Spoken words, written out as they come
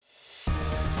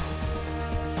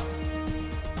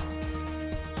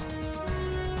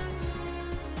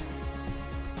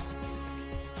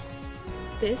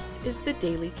This is the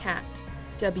Daily Cat,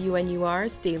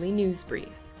 WNUR's daily news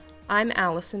brief. I'm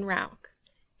Allison Rauch.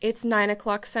 It's 9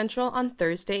 o'clock Central on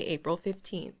Thursday, April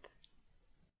 15th.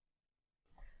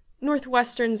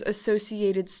 Northwestern's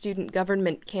Associated Student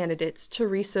Government candidates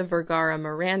Teresa Vergara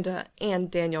Miranda and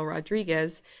Daniel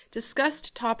Rodriguez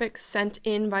discussed topics sent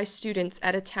in by students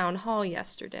at a town hall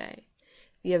yesterday.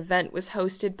 The event was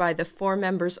hosted by the 4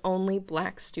 members-only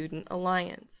Black Student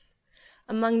Alliance.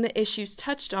 Among the issues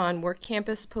touched on were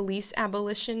campus police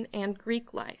abolition and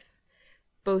Greek life.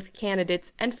 Both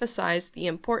candidates emphasized the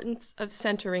importance of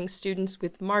centering students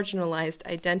with marginalized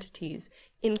identities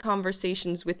in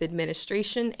conversations with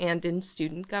administration and in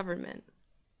student government.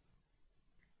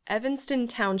 Evanston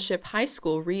Township High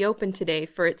School reopened today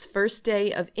for its first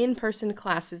day of in-person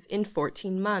classes in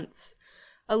 14 months.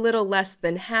 A little less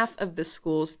than half of the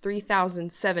school's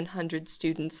 3,700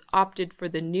 students opted for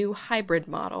the new hybrid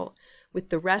model, with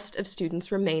the rest of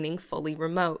students remaining fully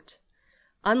remote.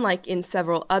 Unlike in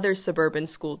several other suburban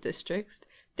school districts,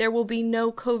 there will be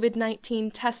no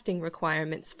COVID-19 testing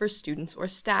requirements for students or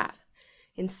staff.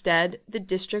 Instead, the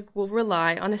district will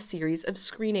rely on a series of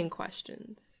screening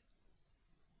questions.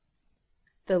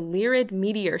 The Lyrid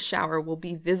meteor shower will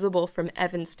be visible from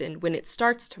Evanston when it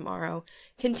starts tomorrow,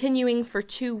 continuing for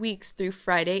 2 weeks through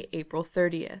Friday, April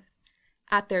 30th.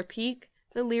 At their peak,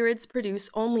 the Lyrids produce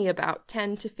only about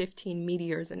 10 to 15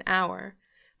 meteors an hour,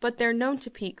 but they're known to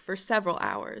peak for several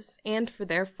hours, and for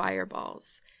their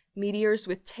fireballs, meteors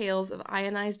with tails of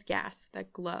ionized gas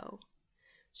that glow.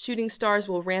 Shooting stars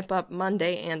will ramp up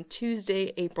Monday and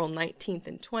Tuesday, April 19th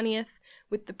and 20th,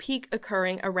 with the peak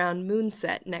occurring around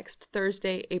moonset next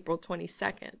Thursday, April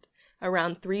 22nd,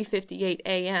 around 3:58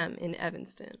 a.m. in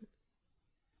Evanston.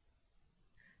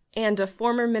 And a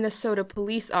former Minnesota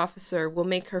police officer will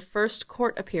make her first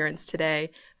court appearance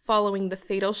today following the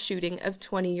fatal shooting of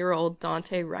 20-year-old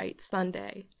Duante Wright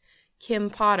Sunday. Kim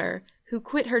Potter, who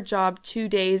quit her job 2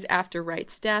 days after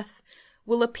Wright's death,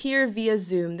 will appear via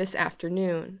Zoom this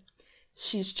afternoon.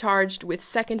 She's charged with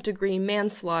second-degree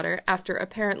manslaughter after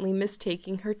apparently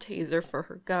mistaking her taser for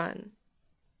her gun.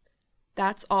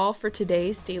 That's all for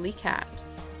today's Daily Cat.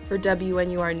 For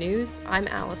WNUR News, I'm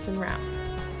Allison Rauch.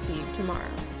 See you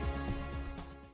tomorrow.